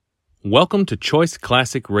Welcome to Choice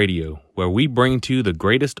Classic Radio, where we bring to you the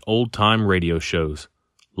greatest old-time radio shows.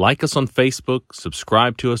 Like us on Facebook,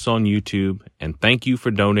 subscribe to us on YouTube, and thank you for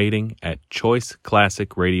donating at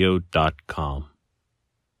choiceclassicradio.com.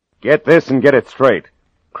 Get this and get it straight.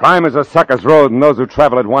 Crime is a sucker's road, and those who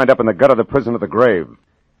travel it wind up in the gut of the prison of the grave.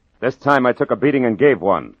 This time I took a beating and gave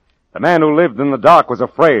one. The man who lived in the dark was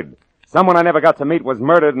afraid. Someone I never got to meet was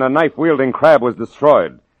murdered, and a knife-wielding crab was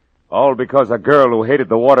destroyed. All because a girl who hated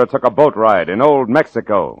the water took a boat ride in old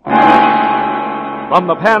Mexico. From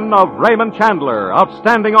the pen of Raymond Chandler,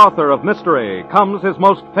 outstanding author of mystery, comes his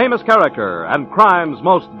most famous character and crime's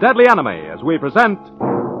most deadly enemy as we present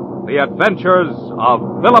The Adventures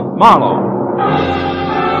of Philip Marlowe.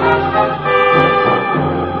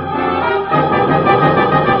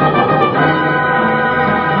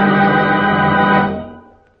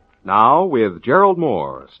 Now, with Gerald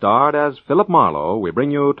Moore, starred as Philip Marlowe, we bring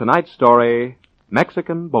you tonight's story,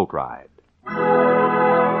 Mexican Boat Ride.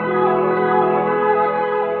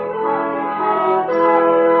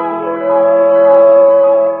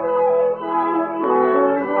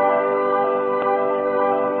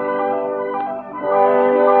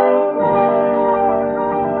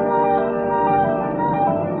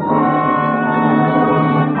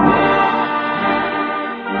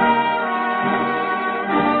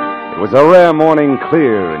 It was a rare morning,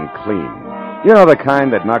 clear and clean. You know the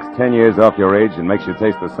kind that knocks 10 years off your age and makes you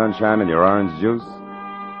taste the sunshine in your orange juice?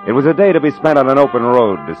 It was a day to be spent on an open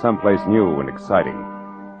road to someplace new and exciting.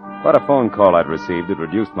 But a phone call I'd received had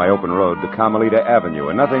reduced my open road to Carmelita Avenue,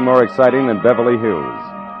 and nothing more exciting than Beverly Hills.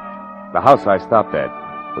 The house I stopped at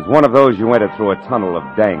was one of those you entered through a tunnel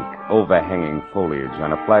of dank, overhanging foliage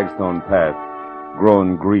on a flagstone path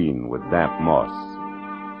grown green with damp moss.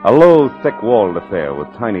 A low, thick-walled affair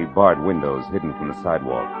with tiny barred windows hidden from the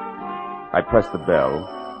sidewalk. I pressed the bell,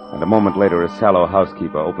 and a moment later a sallow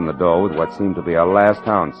housekeeper opened the door with what seemed to be a last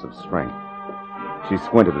ounce of strength. She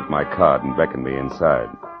squinted at my card and beckoned me inside.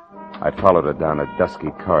 I followed her down a dusky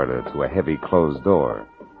corridor to a heavy closed door,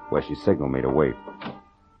 where she signaled me to wait.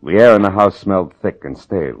 The air in the house smelled thick and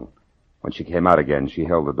stale. When she came out again, she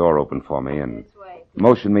held the door open for me and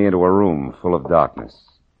motioned me into a room full of darkness.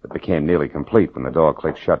 It became nearly complete when the door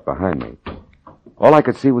clicked shut behind me. All I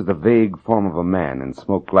could see was the vague form of a man in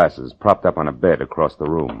smoked glasses propped up on a bed across the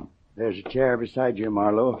room. There's a chair beside you,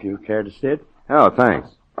 Marlowe, if you care to sit. Oh, thanks.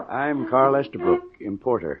 I'm Carl Estabrook,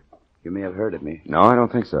 importer. You may have heard of me. No, I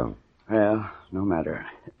don't think so. Well, no matter.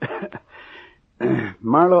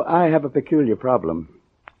 Marlowe, I have a peculiar problem.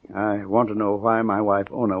 I want to know why my wife,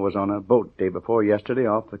 Ona, was on a boat day before yesterday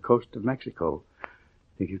off the coast of Mexico.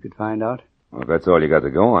 Think you could find out? Well, if that's all you got to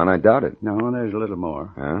go on, I doubt it. No, there's a little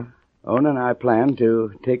more. Huh? Ona and I planned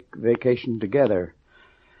to take vacation together.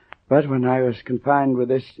 But when I was confined with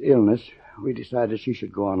this illness, we decided she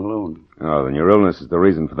should go on alone. Oh, then your illness is the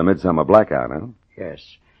reason for the midsummer blackout, huh?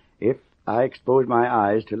 Yes. If I expose my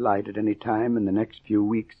eyes to light at any time in the next few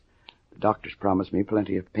weeks, the doctors promised me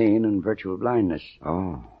plenty of pain and virtual blindness.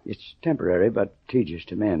 Oh. It's temporary, but tedious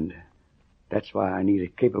to mend. That's why I need a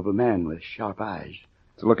capable man with sharp eyes.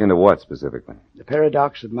 To look into what, specifically? The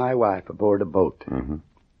paradox of my wife aboard a boat. Mm-hmm.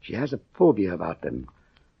 She has a phobia about them.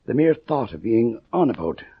 The mere thought of being on a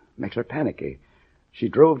boat makes her panicky. She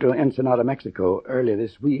drove to Ensenada, Mexico earlier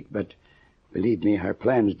this week, but believe me, her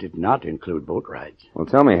plans did not include boat rides. Well,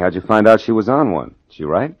 tell me, how'd you find out she was on one? She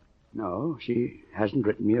right? No, she hasn't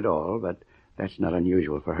written me at all, but that's not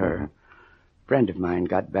unusual for her. Mm-hmm. A friend of mine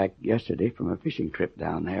got back yesterday from a fishing trip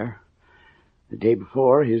down there. The day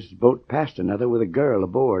before, his boat passed another with a girl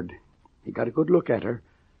aboard. He got a good look at her.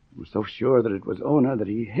 He was so sure that it was Ona that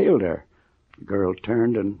he hailed her. The girl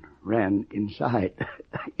turned and ran inside.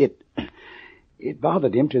 It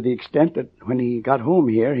bothered him to the extent that when he got home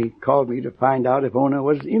here, he called me to find out if Ona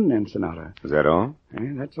was in Ensenada. Is that all?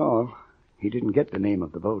 That's all. He didn't get the name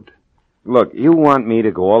of the boat. Look, you want me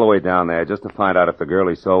to go all the way down there just to find out if the girl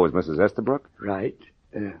he saw was Mrs. Estabrook? Right.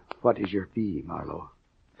 What is your fee, Marlowe?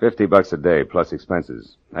 $50 a day, plus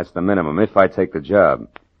expenses. That's the minimum if I take the job.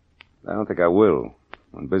 I don't think I will.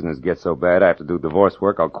 When business gets so bad I have to do divorce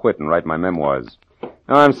work, I'll quit and write my memoirs.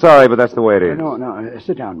 No, I'm sorry, but that's the way it is. No,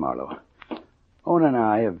 sit down, Marlowe. Ona and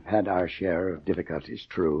I have had our share of difficulties,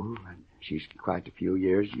 true. She's quite a few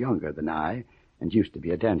years younger than I and used to be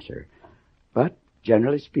a dancer. But,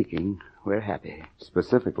 generally speaking, we're happy.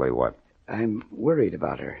 Specifically what? I'm worried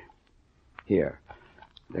about her. Here.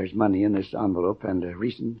 There's money in this envelope and a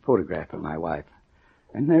recent photograph of my wife.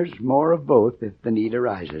 And there's more of both if the need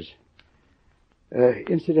arises.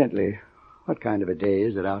 Incidentally, what kind of a day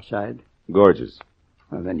is it outside? Gorgeous.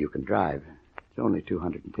 Well, then you can drive. It's only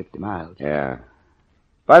 250 miles. Yeah.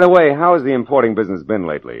 By the way, how has the importing business been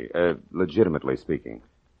lately? Legitimately speaking.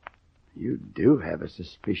 You do have a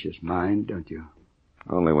suspicious mind, don't you?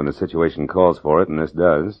 Only when the situation calls for it, and this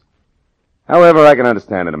does. However, I can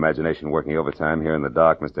understand an imagination working overtime here in the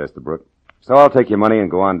dock, Mr. Estabrook. So I'll take your money and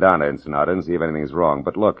go on down to Ensenada and see if anything's wrong.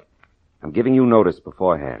 But look, I'm giving you notice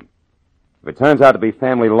beforehand. If it turns out to be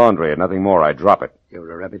family laundry and nothing more, I drop it. You're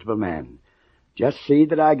a reputable man. Just see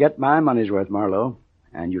that I get my money's worth, Marlowe,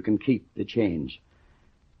 and you can keep the change.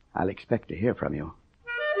 I'll expect to hear from you.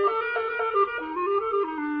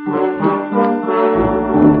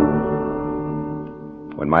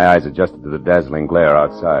 When my eyes adjusted to the dazzling glare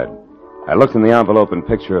outside, I looked in the envelope and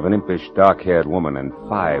picture of an impish, dark-haired woman and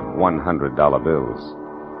 5 $100 bills.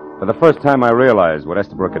 For the first time, I realized what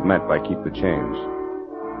Estabrook had meant by keep the change.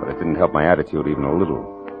 But it didn't help my attitude even a little.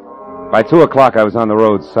 By 2 o'clock, I was on the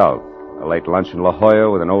road south. A late lunch in La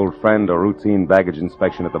Jolla with an old friend, a routine baggage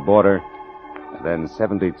inspection at the border, and then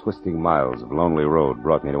 70 twisting miles of lonely road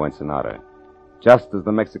brought me to Ensenada, just as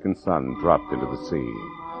the Mexican sun dropped into the sea.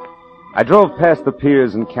 I drove past the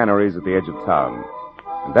piers and canneries at the edge of town,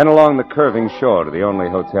 and then along the curving shore to the only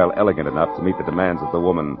hotel elegant enough to meet the demands of the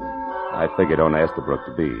woman I figured Ona Estabrook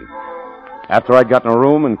to be. After I'd gotten a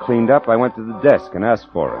room and cleaned up, I went to the desk and asked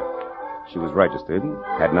for her. She was registered,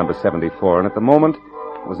 had number 74, and at the moment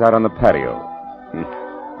was out on the patio.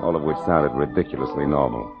 All of which sounded ridiculously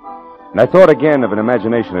normal. And I thought again of an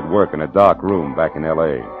imagination at work in a dark room back in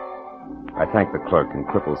L.A. I thanked the clerk in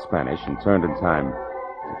crippled Spanish and turned in time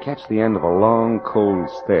to catch the end of a long, cold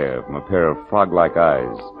stare from a pair of frog-like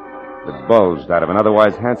eyes that bulged out of an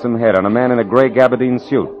otherwise handsome head on a man in a gray gabardine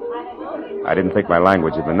suit. I didn't think my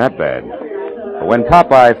language had been that bad. But when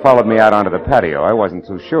Popeye followed me out onto the patio, I wasn't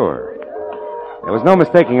too sure. There was no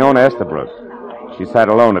mistaking Ona Estabrook. She sat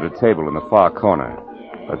alone at a table in the far corner,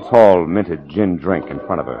 a tall, minted gin drink in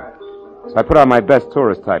front of her. So I put on my best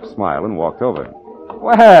tourist-type smile and walked over.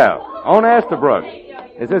 Well, Ona Estabrook,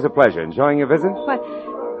 is this a pleasure? Enjoying your visit? Why,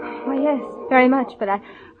 yes, very much, but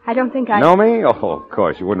I don't think I... Know me? Oh, of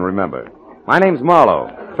course, you wouldn't remember. My name's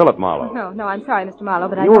Marlowe, Philip Marlowe. No, I'm sorry, Mr. Marlowe,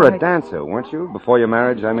 but You were a dancer, weren't you? Before your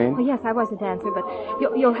marriage, I mean? Oh, yes, I was a dancer, but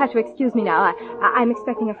you'll have to excuse me now. I'm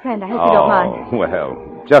expecting a friend. I hope you don't mind. Oh,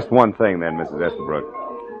 well, just one thing then, Mrs. Estabrook.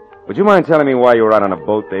 Would you mind telling me why you were out on a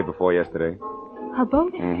boat day before yesterday? A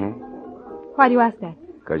boat? Mm-hmm. Why do you ask that?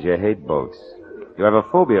 Because you hate boats. You have a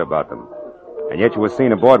phobia about them. And yet you were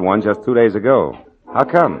seen aboard one just 2 days ago. How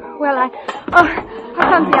come? Well, how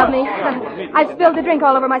clumsy of me. I spilled the drink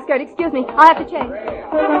all over my skirt. Excuse me. I'll have to change.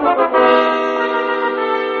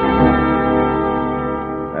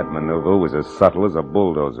 That maneuver was as subtle as a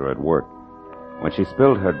bulldozer at work. When she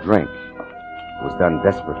spilled her drink, it was done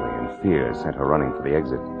desperately, and fear sent her running for the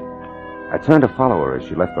exit. I turned to follow her as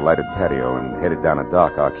she left the lighted patio and headed down a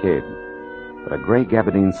dark arcade. But a gray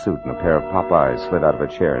gabardine suit and a pair of Popeyes slid out of a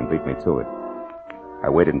chair and beat me to it. I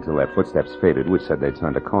waited until their footsteps faded, which said they'd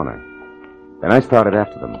turned a corner. Then I started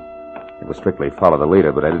after them. It was strictly follow the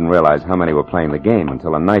leader, but I didn't realize how many were playing the game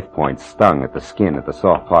until a knife point stung at the skin at the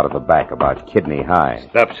soft part of the back about kidney high.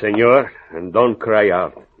 Stop, senor, and don't cry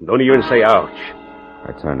out. Don't even say ouch.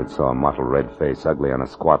 I turned and saw a mottled red face, ugly on a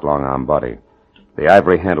squat, long-armed body. The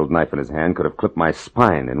ivory-handled knife in his hand could have clipped my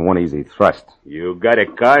spine in one easy thrust. You got a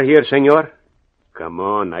car here, senor? Come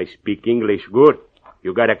on, I speak English good.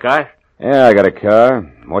 You got a car? Yeah, I got a car.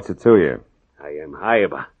 What's it to you? I am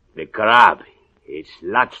Haiba, the crab. It's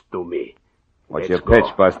lots to me. What's Let's your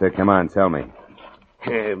pitch, go. Buster? Come on, tell me.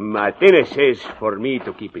 Martinez says for me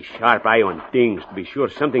to keep a sharp eye on things to be sure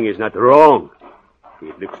something is not wrong.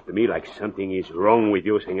 It looks to me like something is wrong with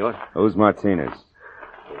you, senor. Who's Martinez?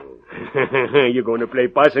 You going to play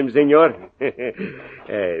possum, senor?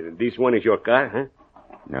 This one is your car, huh?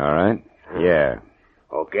 All right. Yeah.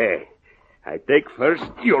 Okay. I take first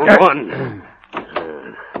your one.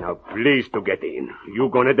 Now, please to get in. You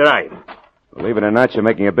gonna drive. Believe it or not, you're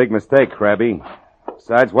making a big mistake, Krabby.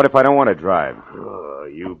 Besides, what if I don't want to drive? Oh,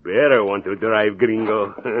 you better want to drive,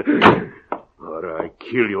 gringo. Or I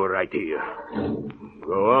kill you right here.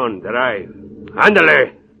 Go on, drive.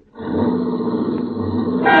 Ándale.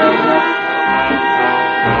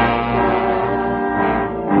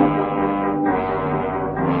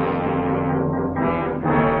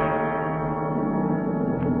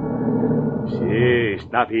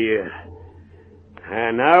 Stop here.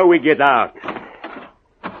 And now we get out.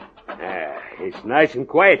 It's nice and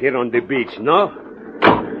quiet here on the beach, no?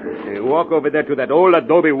 Walk over there to that old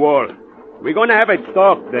adobe wall. We're going to have a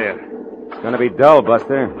talk there. It's going to be dull,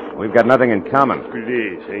 Buster. We've got nothing in common.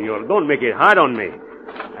 Please, senor, don't make it hard on me.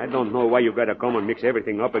 I don't know why you got to come and mix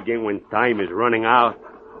everything up again when time is running out.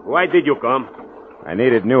 Why did you come? I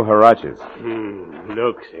needed new huaraches.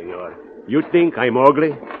 Look, senor. You think I'm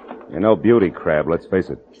ugly? You're no beauty, Crab, let's face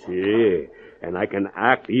it. See, and I can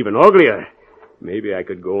act even uglier. Maybe I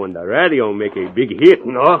could go on the radio and make a big hit,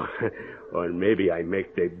 no? Or maybe I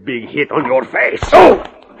make the big hit on your face. Oh!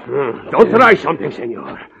 Don't try something,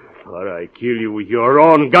 senor, or I kill you with your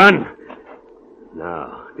own gun.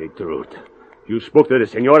 Now, the truth. You spoke to the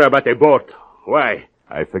senora about the boat. Why?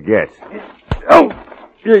 I forget. Oh!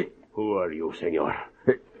 Who are you, senor?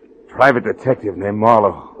 Private detective named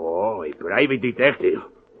Marlowe. Oh, a private detective.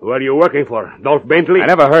 Who are you working for? Dolph Bentley? I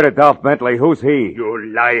never heard of Dolph Bentley. Who's he? You're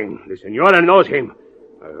lying. The senora knows him.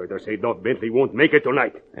 I heard her say Dolph Bentley won't make it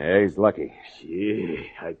tonight. Yeah, he's lucky. See,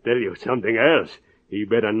 I tell you something else. He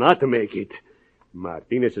better not make it.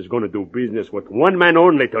 Martinez is going to do business with one man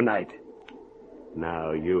only tonight.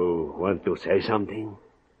 Now, you want to say something?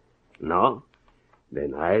 No?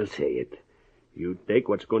 Then I'll say it. You take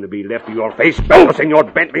what's going to be left of your face, Senor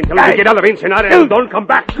Bentley, until you get out of Ensenada and don't come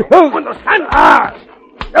back. Understand?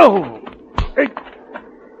 Oh! Hey.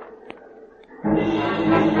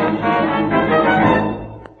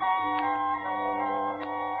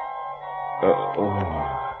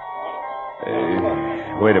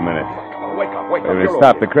 Wait a minute. Wake up.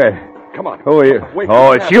 Stop the crowd. Come on. Who are you?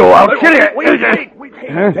 Oh, it's you. I'll kill you. Wait.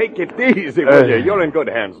 Take it easy, will you? You're in good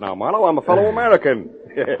hands now, Marlowe. I'm a fellow American.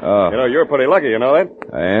 You're pretty lucky, you know that?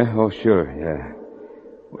 Oh, yeah? Oh, sure, yeah.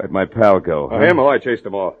 Where'd my pal go? Him? Oh, I chased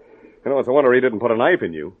him off. It's a wonder he didn't put a knife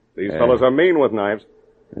in you. These fellows are mean with knives.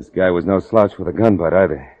 This guy was no slouch with a gun butt,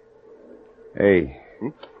 either. Hey,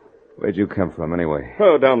 where'd you come from, anyway?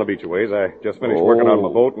 Oh, down the beach a ways. I just finished working on my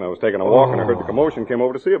boat, and I was taking a walk, and I heard the commotion, came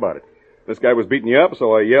over to see about it. This guy was beating you up,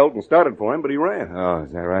 so I yelled and started for him, but he ran. Oh,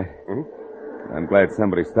 is that right? Mm-hmm. I'm glad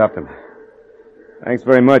somebody stopped him. Thanks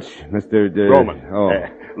very much, Mr. Roman. Oh.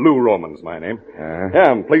 Lou Roman's my name.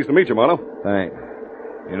 Yeah, I'm pleased to meet you, Marlowe. Thanks.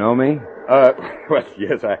 You know me? Well,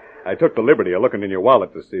 yes, I took the liberty of looking in your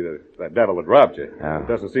wallet to see that devil that robbed you. Oh. It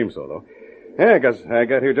doesn't seem so, though. Yeah, I guess I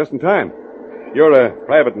got here just in time. You're a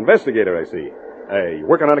private investigator, I see. You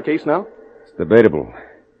working on a case now? It's debatable.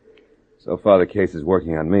 So far, the case is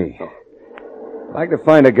working on me. Oh. I'd like to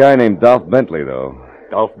find a guy named Dolph Bentley, though.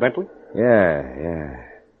 Dolph Bentley? Yeah.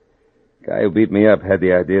 Guy who beat me up had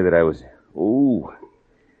the idea that I was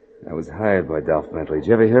hired by Dolph Bentley. Did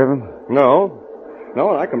you ever hear of him? No,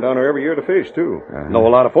 I come down here every year to fish, too. Know a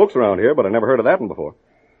lot of folks around here, but I never heard of that one before.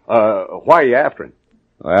 Why are you after him?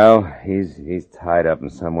 Well, he's tied up in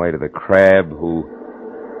some way to the Crab, who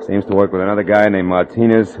seems to work with another guy named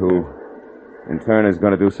Martinez, who in turn is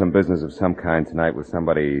going to do some business of some kind tonight with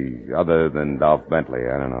somebody other than Dolph Bentley.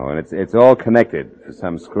 I don't know. And it's all connected for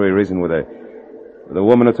some screwy reason with a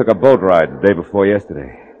woman who took a boat ride the day before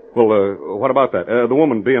yesterday. Well, what about that? The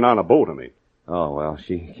woman being on a boat, I mean. Oh, well,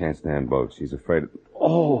 she can't stand boats. She's afraid of...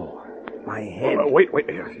 Oh, my head. Wait.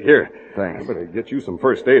 Here. Thanks. I better get you some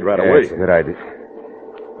first aid right away. It's a good idea.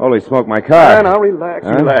 Holy smoke, my car. Now, relax.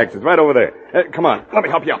 It's right over there. Come on, let me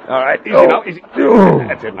help you out. All right, easy now, easy.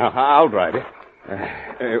 That's it. Now, I'll drive you.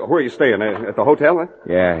 Where are you staying? At the hotel, huh?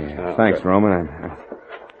 Yeah. Thanks, good. Roman.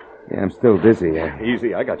 I'm still dizzy.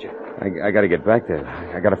 Easy, I got you. I got to get back there.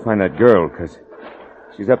 I got to find that girl, because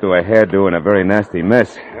she's up to her hairdo in a very nasty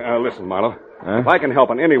mess. Listen, Marlowe. If I can help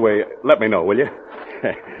in any way, let me know, will you?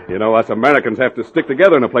 You know, us Americans have to stick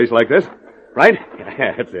together in a place like this. Right?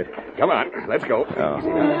 That's it. Come on, let's go. Oh. Easy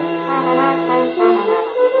now.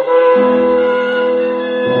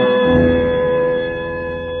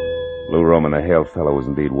 Lou Roman, the hail fellow, was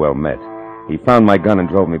indeed well met. He found my gun and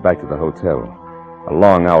drove me back to the hotel. A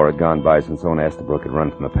long hour had gone by since Ona Estabrook had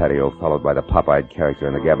run from the patio, followed by the pop-eyed character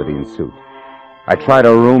in the gabardine suit. I tried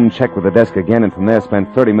her room, checked with the desk again, and from there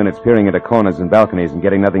spent 30 minutes peering into corners and balconies and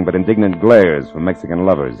getting nothing but indignant glares from Mexican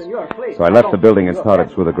lovers. So I left the building and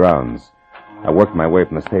started through the grounds. I worked my way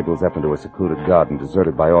from the stables up into a secluded garden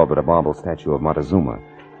deserted by all but a marble statue of Montezuma,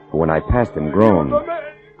 who, when I passed him, groaned.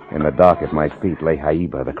 In the dark at my feet lay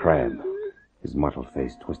Haiba, the crab, his mottled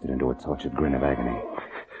face twisted into a tortured grin of agony.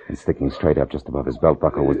 And sticking straight up just above his belt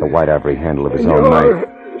buckle was the white ivory handle of his own knife.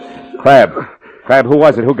 Crab, who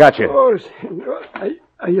was it? Who got you? Oh, senor, I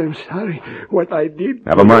am sorry. What I did...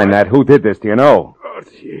 Never mind that. Who did this? Do you know? Oh,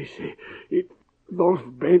 sí. Dolph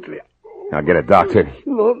Bentley. Now get a doctor.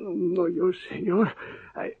 No, yo, senor.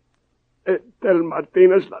 I tell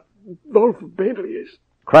Martinez that Dolph Bentley is...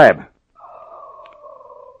 Crab.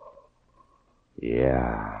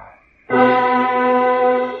 Yeah.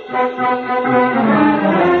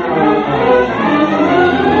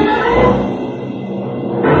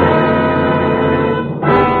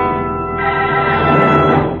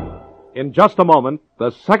 In just a moment,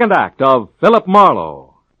 the second act of Philip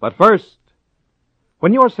Marlowe. But first...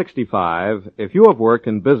 When you're 65, if you have worked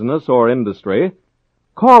in business or industry,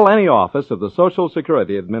 call any office of the Social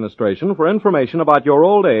Security Administration for information about your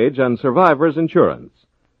old age and survivor's insurance.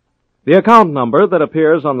 The account number that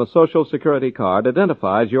appears on the Social Security card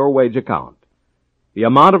identifies your wage account. The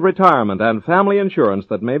amount of retirement and family insurance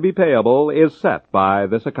that may be payable is set by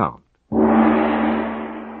this account.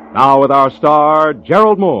 Now with our star,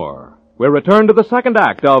 Gerald Moore, we'll return to the second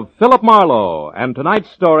act of Philip Marlowe and tonight's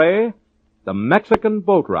story, The Mexican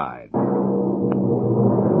Boat Ride.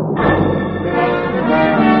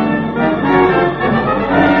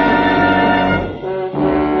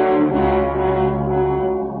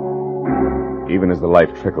 Even as the life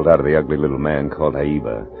trickled out of the ugly little man called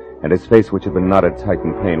Aiba, and his face, which had been knotted tight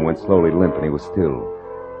in pain, went slowly limp and he was still,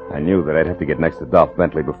 I knew that I'd have to get next to Dolph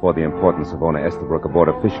Bentley before the importance of Ona Estabrook aboard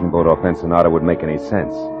a fishing boat off Ensenada would make any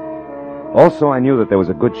sense. Also, I knew that there was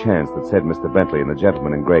a good chance that said Mr. Bentley and the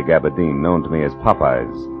gentleman in gray gabardine, known to me as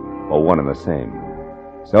Popeyes, were one and the same.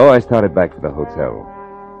 So I started back for the hotel.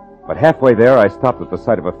 But halfway there, I stopped at the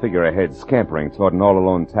sight of a figure ahead, scampering toward an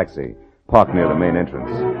all-alone taxi, parked near the main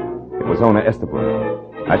entrance. It was Ona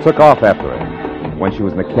Estabrook. I took off after her, when she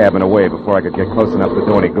was in the cab and away before I could get close enough to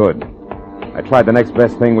do any good. I tried the next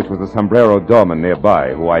best thing, which was the sombrero doorman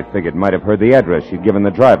nearby, who I figured might have heard the address she'd given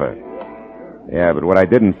the driver. Yeah, but what I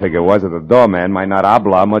didn't figure was that the doorman might not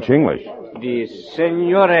habla much English. The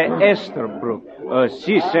Senora Estabrook.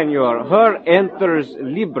 Si, senor. Her enters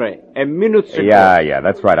libre a minute ago. Yeah,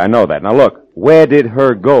 that's right. I know that. Now look, where did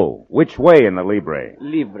her go? Which way in the libre?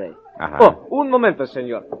 Libre. Uh-huh. Oh, un momento,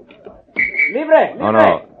 senor. Libre. Oh,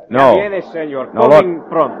 no. Viene, senor. No, Coming look,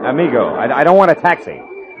 pronto. amigo, I don't want a taxi.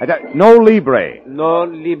 No libre. No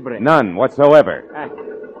libre. None whatsoever.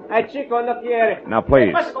 Chico, no quiere. Now,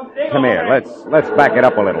 please, come here. Let's back it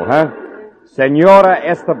up a little, huh? Senora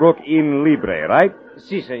Estabrook in libre, right?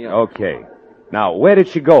 Si, senor. Okay. Now, where did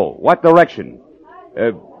she go? What direction?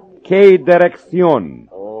 ¿Qué dirección?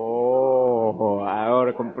 Oh,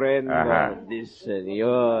 ahora comprendo. Ajá. The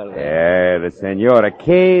senor. The señora.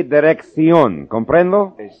 ¿Qué dirección?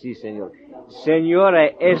 ¿Comprendo? Si, senor. Senora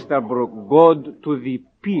Estabrook, go to the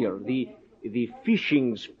pier, the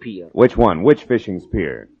fishing pier. Which one? Which fishing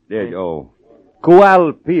pier?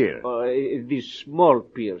 ¿Cuál pier? The small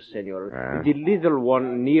pier, senor. The little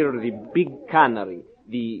one near the big cannery,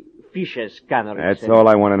 the fishes cannery. That's senor. all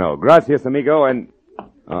I want to know. Gracias, amigo, and...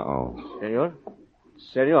 Uh-oh.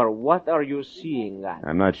 Senor, what are you seeing at?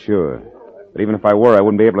 I'm not sure. But even if I were, I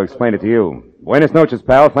wouldn't be able to explain it to you. Buenas noches,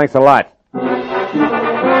 pal. Thanks a lot.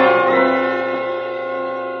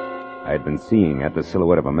 I had been seeing at the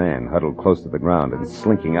silhouette of a man huddled close to the ground and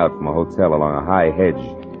slinking out from a hotel along a high hedge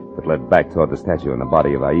that led back toward the statue and the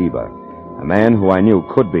body of Aiba, a man who I knew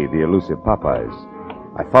could be the elusive Popeyes.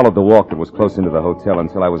 I followed the walk that was close into the hotel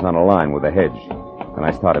until I was on a line with the hedge. Then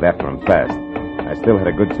I started after him fast. I still had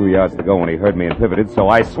a good 2 yards to go when he heard me and pivoted, so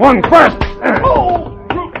I swung first! Oh!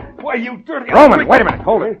 Why, you dirty... Roman, wait a minute.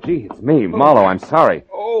 Hold it. Gee, it's me, Marlowe. I'm sorry.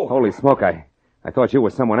 Oh. Holy smoke, I thought you were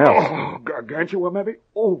someone else. Oh, Gargantua, maybe?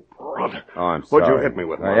 Oh, brother. Oh, I'm sorry. What'd you hit me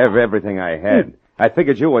with, Marlowe? Everything I had. I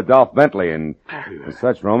figured you were Dolph Bentley, and as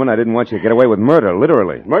such, Roman, I didn't want you to get away with murder,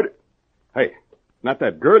 literally. Murder? Hey, not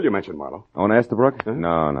that girl you mentioned, Marlowe. Ona Estabrook? Huh?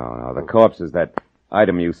 No. The corpse is that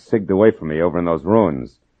item you sigged away from me over in those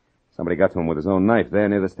ruins. Somebody got to him with his own knife there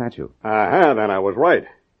near the statue. Then I was right.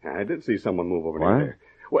 I did see someone move over near there.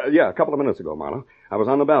 Well, yeah, a couple of minutes ago, Marlowe. I was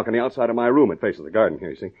on the balcony outside of my room. It faces the garden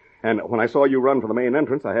here, you see. And when I saw you run for the main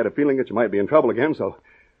entrance, I had a feeling that you might be in trouble again, so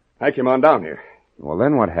I came on down here. Well,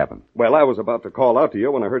 then what happened? Well, I was about to call out to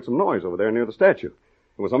you when I heard some noise over there near the statue.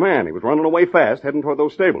 It was a man. He was running away fast, heading toward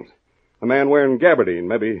those stables. A man wearing gabardine,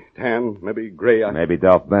 maybe tan, maybe gray. Maybe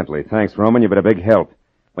Dolph Bentley. Thanks, Roman. You've been a big help.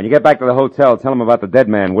 When you get back to the hotel, tell him about the dead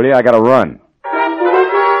man, will you? I gotta run.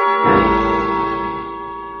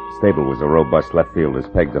 Stable was a robust left fielder's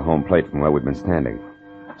pegged to home plate from where we'd been standing.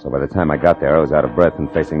 So by the time I got there, I was out of breath and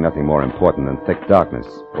facing nothing more important than thick darkness,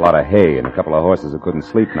 a lot of hay, and a couple of horses who couldn't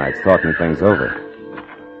sleep nights talking things over.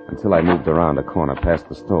 Until I moved around a corner past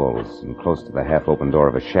the stalls and close to the half-open door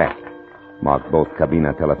of a shack, marked both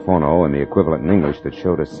cabina telefono and the equivalent in English that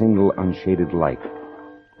showed a single unshaded light.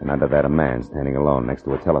 And under that, a man standing alone next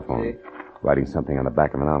to a telephone, writing something on the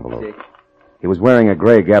back of an envelope. He was wearing a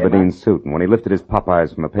gray gabardine suit, and when he lifted his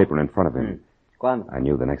Popeyes from the paper in front of him, I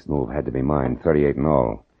knew the next move had to be mine, 38 in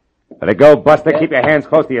all. Let it go, Buster. Keep your hands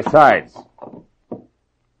close to your sides.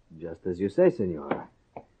 Just as you say, senor.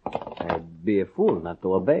 I'd be a fool not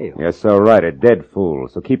to obey you. You're so right, a dead fool.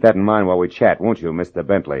 So keep that in mind while we chat, won't you, Mr.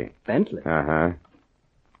 Bentley? Bentley? Uh-huh.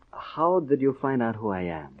 How did you find out who I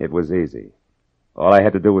am? It was easy. All I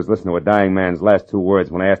had to do was listen to a dying man's last two words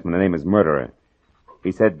when I asked him to name his murderer.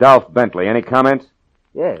 He said Dolph Bentley. Any comment?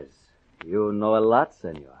 Yes. You know a lot,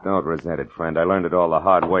 senor. Don't resent it, friend. I learned it all the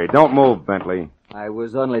hard way. Don't move, Bentley. I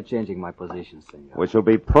was only changing my position, senor. Which will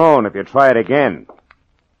be prone if you try it again.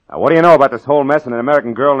 Now, what do you know about this whole mess and an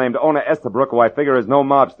American girl named Ona Estabrook, who I figure is no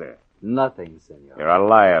mobster? Nothing, senor. You're a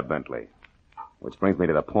liar, Bentley. Which brings me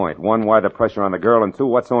to the point. One, why the pressure on the girl? And two,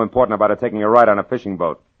 what's so important about her taking a ride on a fishing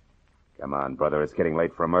boat? Come on, brother. It's getting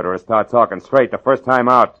late for a murderer. Start talking straight the first time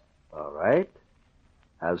out. All right.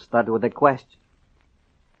 I'll start with a question.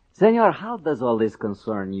 Senor, how does all this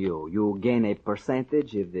concern you? You gain a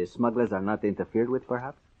percentage if the smugglers are not interfered with,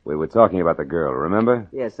 perhaps? We were talking about the girl, remember?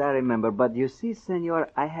 Yes, I remember. But you see, senor,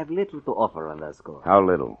 I have little to offer on that score. How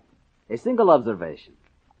little? A single observation.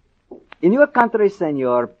 In your country,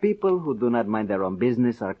 senor, people who do not mind their own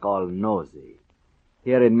business are called nosy.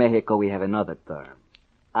 Here in Mexico, we have another term.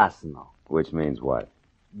 Asno. Which means what?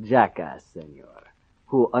 Jackass, senor.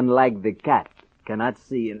 Who, unlike the cat, cannot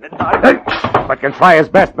see in the dark. But can try his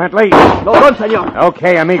best, Bentley. No gun, senor.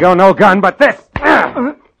 Okay, amigo, no gun, but this.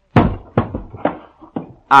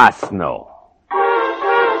 Asno.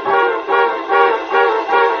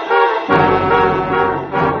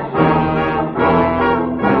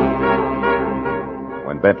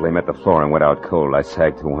 When Bentley met the floor and went out cold, I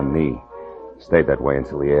sagged to one knee. Stayed that way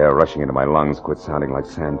until the air rushing into my lungs quit sounding like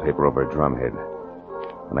sandpaper over a drumhead.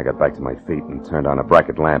 Then I got back to my feet and turned on a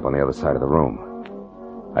bracket lamp on the other side of the room.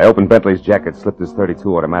 I opened Bentley's jacket, slipped his .32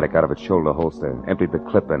 automatic out of its shoulder holster, emptied the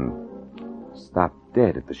clip, and stopped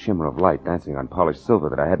dead at the shimmer of light dancing on polished silver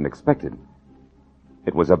that I hadn't expected.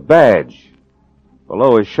 It was a badge.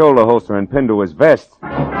 Below his shoulder holster and pinned to his vest.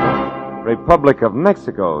 Republic of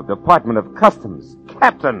Mexico, Department of Customs,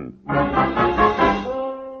 Captain.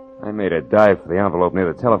 I made a dive for the envelope near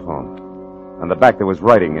the telephone. On the back there was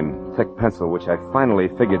writing in thick pencil, which I finally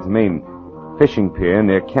figured to mean fishing pier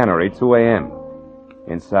near Cannery, 2 a.m.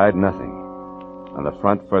 Inside, nothing. On the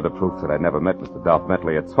front, further proof that I'd never met Mr. Dolph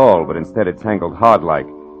Bentley at all, but instead it tangled hard-like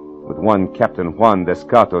with one Captain Juan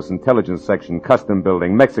Descartos, Intelligence Section, Custom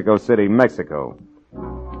Building, Mexico City, Mexico.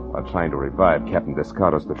 While trying to revive Captain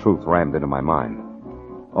Descartos, the truth rammed into my mind.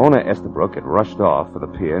 Ona Estabrook had rushed off for the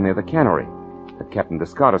pier near the Cannery that Captain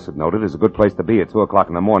Descartos had noted as a good place to be at 2 o'clock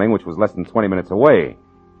in the morning, which was less than 20 minutes away,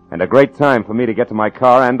 and a great time for me to get to my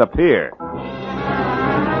car and the pier.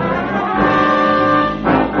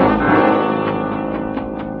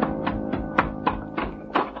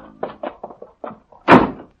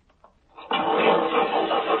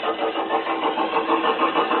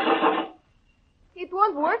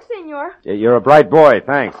 Senor. You're a bright boy,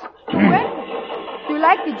 thanks. Well, do you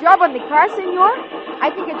like the job on the car, senor? I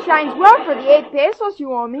think it shines well for the 8 pesos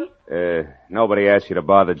you owe me. Nobody asked you to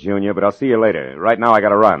bother Junior, but I'll see you later. Right now I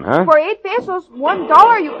gotta run, huh? For 8 pesos,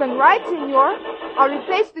 $1 you can ride, senor. I'll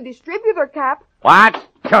replace the distributor cap. What?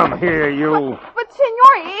 Come here, you. But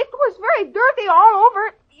senor, it was very dirty all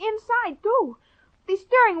over, inside, too. The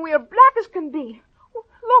steering wheel black as can be.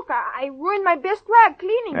 Look, I ruined my best rag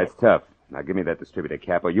cleaning That's tough. Now give me that distributor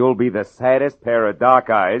cap, or you'll be the saddest pair of dark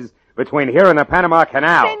eyes between here and the Panama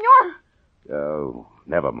Canal. Senor! Oh,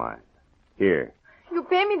 never mind. Here. You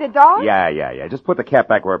pay me the $1? Yeah. Just put the cap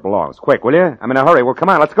back where it belongs. Quick, will you? I'm in a hurry. Well, come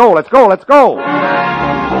on, let's go. The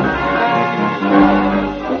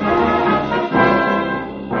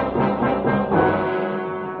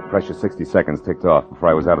precious 60 seconds ticked off before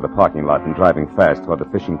I was out of the parking lot and driving fast toward the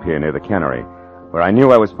fishing pier near the Cannery, where I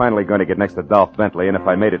knew I was finally going to get next to Dolph Bentley, and if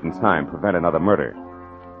I made it in time, prevent another murder.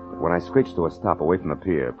 But when I screeched to a stop away from the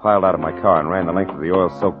pier, piled out of my car, and ran the length of the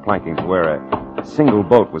oil-soaked planking to where a single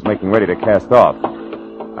boat was making ready to cast off,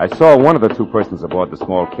 I saw one of the 2 persons aboard the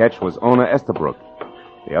small ketch was Ona Estabrook.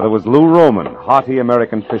 The other was Lou Roman, hearty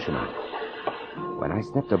American fisherman. When I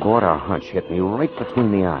stepped aboard, our hunch hit me right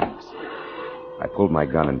between the eyes. I pulled my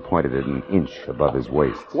gun and pointed it an inch above his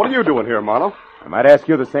waist. What are you doing here, Marlowe? I might ask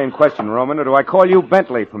you the same question, Roman, or do I call you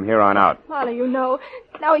Bentley from here on out? Marlowe, you know,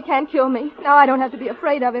 now he can't kill me. Now I don't have to be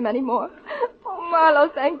afraid of him anymore. Oh, Marlowe,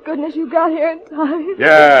 thank goodness you got here in time.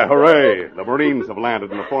 Yeah, hooray. The Marines have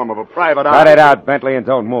landed in the form of a private eye. Cut it out, Bentley, and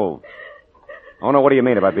don't move. Oh, no, what do you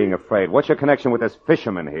mean about being afraid? What's your connection with this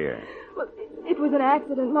fisherman here? Well, it was an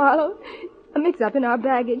accident, Marlowe. A mix-up in our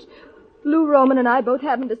baggage. Lou Roman and I both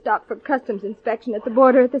happened to stop for customs inspection at the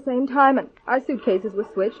border at the same time, and our suitcases were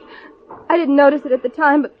switched. I didn't notice it at the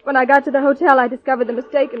time, but when I got to the hotel, I discovered the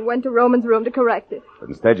mistake and went to Roman's room to correct it. But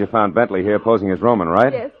instead you found Bentley here posing as Roman,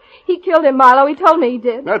 right? Yes. He killed him, Marlowe. He told me he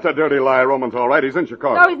did. That's a dirty lie. Roman's all right. He's in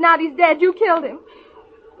Chicago. No, he's not. He's dead. You killed him.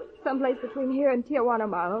 Someplace between here and Tijuana,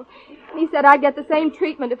 Marlowe. He said I'd get the same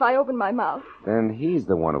treatment if I opened my mouth. Then he's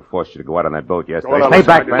the one who forced you to go out on that boat yesterday. Well, Stay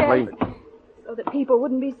back, Bentley. Yes. So that people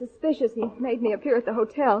wouldn't be suspicious, he made me appear at the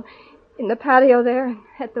hotel, in the patio there, and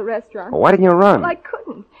at the restaurant. Well, why didn't you run? Well, I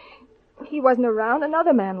couldn't. He wasn't around.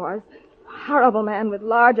 Another man was. A horrible man with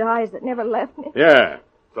large eyes that never left me. Yeah.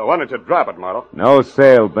 So why don't you drop it, Marlowe? No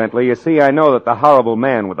sale, Bentley. You see, I know that the horrible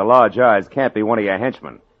man with the large eyes can't be one of your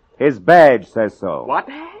henchmen. His badge says so. What?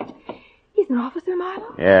 Badge? He's an officer,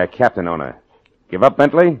 Marlowe? Yeah, captain owner. Give up,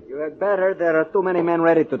 Bentley? You had better. There are too many men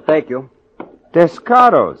ready to take you.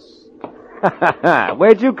 Descartos.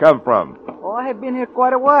 Where'd you come from? Oh, I have been here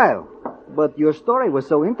quite a while. But your story was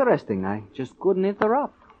so interesting, I just couldn't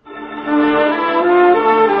interrupt.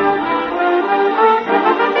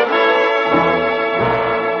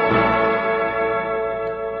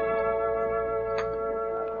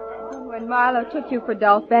 When Marlowe took you for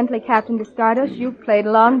Dolph Bentley, Captain Descartes, you played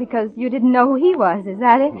along because you didn't know who he was. Is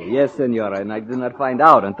that it? Yes, Senora, and I did not find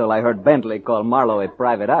out until I heard Bentley call Marlowe a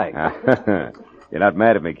private eye. You're not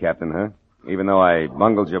mad at me, Captain, huh? Even though I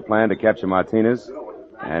bungled your plan to capture Martinez,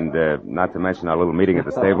 and not to mention our little meeting at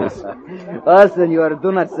the stables. Oh, Senor,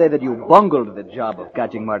 do not say that you bungled the job of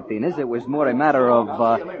catching Martinez. It was more a matter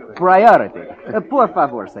of priority. Por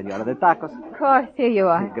favor, Senora, the tacos. Of course, here you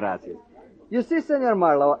are. Gracias. You see, Senor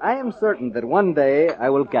Marlowe, I am certain that one day I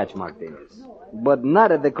will catch Martinez. But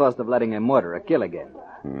not at the cost of letting a murderer kill again.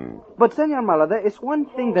 But, Senor Marlowe, there is one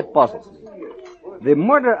thing that puzzles me. The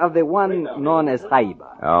murder of the one known as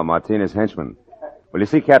Jaiba. Oh, Martinez' henchman. Well, you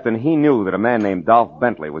see, Captain, he knew that a man named Dolph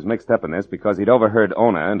Bentley was mixed up in this because he'd overheard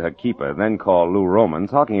Ona and her keeper, then called Lou Roman,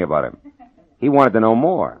 talking about him. He wanted to know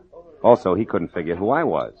more. Also, he couldn't figure who I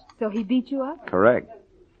was. So he beat you up? Correct.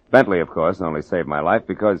 Bentley, of course, only saved my life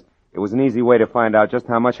because it was an easy way to find out just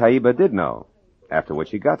how much Jaiba did know, after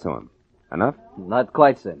which he got to him. Enough? Not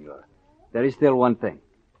quite, Senor. There is still one thing.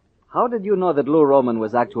 How did you know that Lou Roman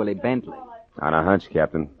was actually Bentley? On a hunch,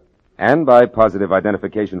 Captain. And by positive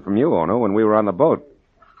identification from you, Ono, when we were on the boat.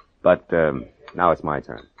 But, now it's my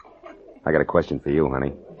turn. I got a question for you,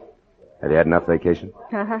 honey. Have you had enough vacation?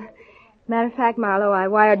 Uh-huh. Matter of fact, Marlowe, I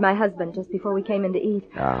wired my husband just before we came in to eat.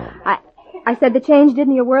 Oh. I said the change did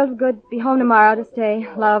me a world of good. Be home tomorrow to stay.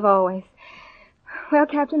 Love always. Well,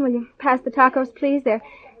 Captain, will you pass the tacos, please? They're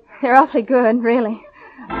awfully good, really.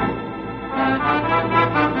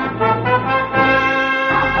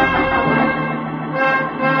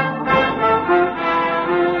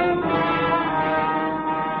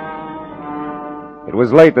 It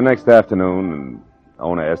was late the next afternoon, and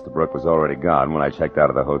Ona Estabrook was already gone when I checked out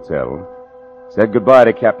of the hotel. Said goodbye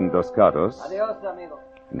to Captain Dos Gatos. Adios, amigo.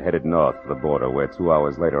 And headed north to the border, where 2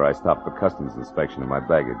 hours later I stopped for customs inspection of my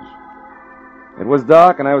baggage. It was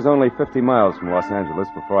dark, and I was only 50 miles from Los Angeles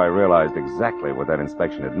before I realized exactly what that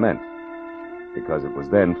inspection had meant. Because it was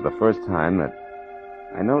then, for the first time, that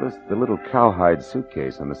I noticed the little cowhide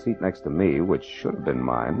suitcase on the seat next to me, which should have been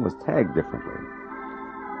mine, was tagged differently.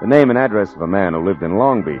 The name and address of a man who lived in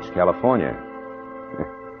Long Beach, California.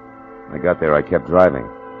 When I got there, I kept driving.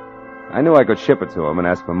 I knew I could ship it to him and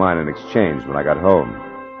ask for mine in exchange when I got home.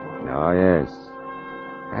 Oh, yes.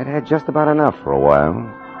 I'd had just about enough for a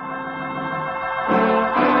while.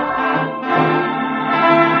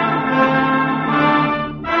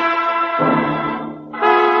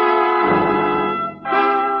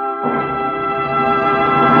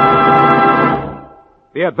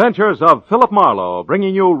 The Adventures of Philip Marlowe,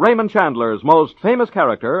 bringing you Raymond Chandler's most famous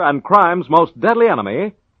character and crime's most deadly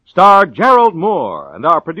enemy, star Gerald Moore, and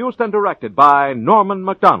are produced and directed by Norman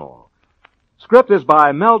MacDonald. Script is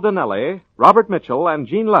by Mel Donnelly, Robert Mitchell, and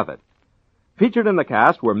Gene Levitt. Featured in the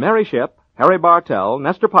cast were Mary Shipp, Harry Bartell,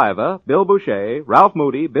 Nestor Paiva, Bill Boucher, Ralph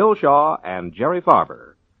Moody, Bill Shaw, and Jerry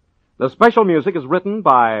Farber. The special music is written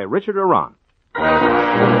by Richard Arant.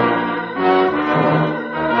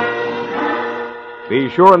 Be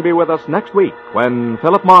sure and be with us next week when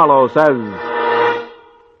Philip Marlowe says...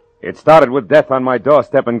 It started with death on my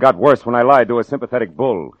doorstep and got worse when I lied to a sympathetic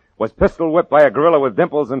bull, was pistol whipped by a gorilla with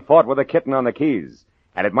dimples, and fought with a kitten on the Keys.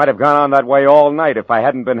 And it might have gone on that way all night if I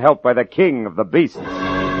hadn't been helped by the king of the beasts.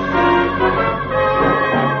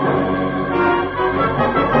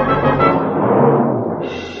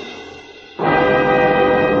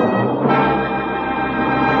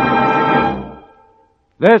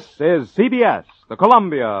 This is CBS, the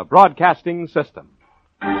Columbia Broadcasting System.